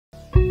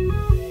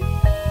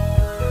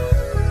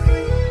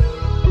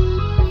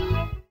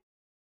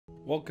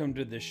Welcome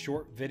to this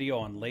short video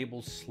on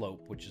label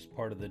slope, which is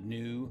part of the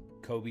new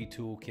Kobe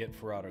toolkit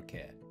for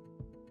AutoCAD.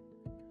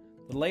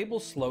 The label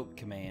slope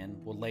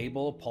command will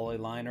label a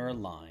polyline or a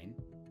line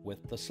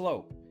with the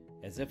slope,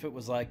 as if it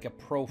was like a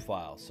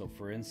profile. So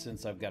for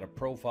instance, I've got a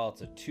profile,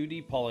 it's a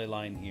 2D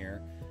polyline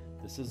here.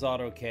 This is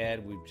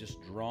AutoCAD, we've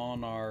just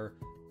drawn our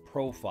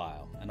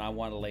profile, and I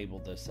want to label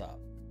this up.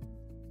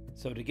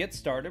 So to get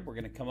started, we're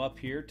going to come up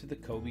here to the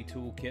Kobe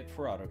toolkit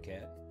for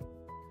AutoCAD.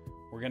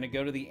 We're going to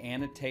go to the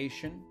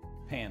annotation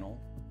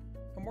panel,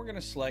 and we're going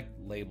to select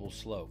label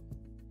slope.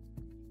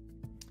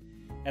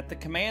 At the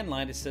command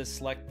line it says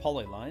select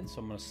polyline, so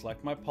I'm going to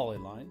select my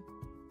polyline,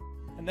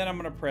 and then I'm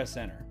going to press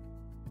enter.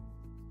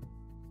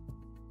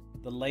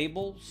 The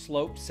label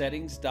slope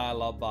settings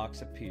dialog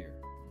box appears.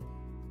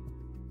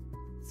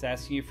 It's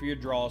asking you for your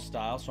draw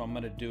style, so I'm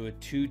going to do a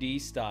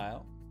 2D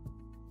style.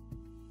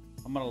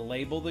 I'm going to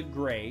label the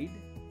grade.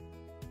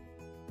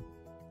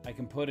 I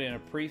can put in a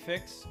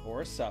prefix or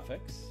a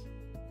suffix.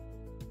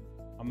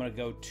 I'm going to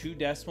go 2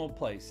 decimal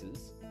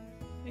places.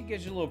 It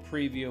gives you a little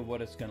preview of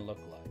what it's going to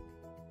look like.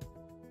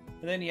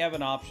 And then you have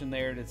an option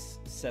there to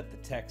set the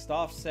text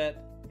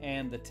offset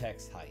and the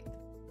text height.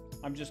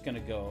 I'm just going to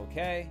go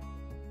OK.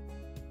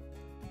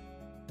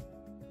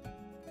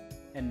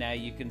 And now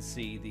you can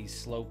see these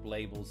slope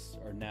labels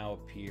are now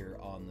appear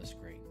on the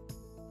screen.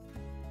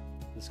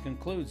 This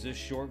concludes this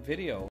short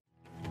video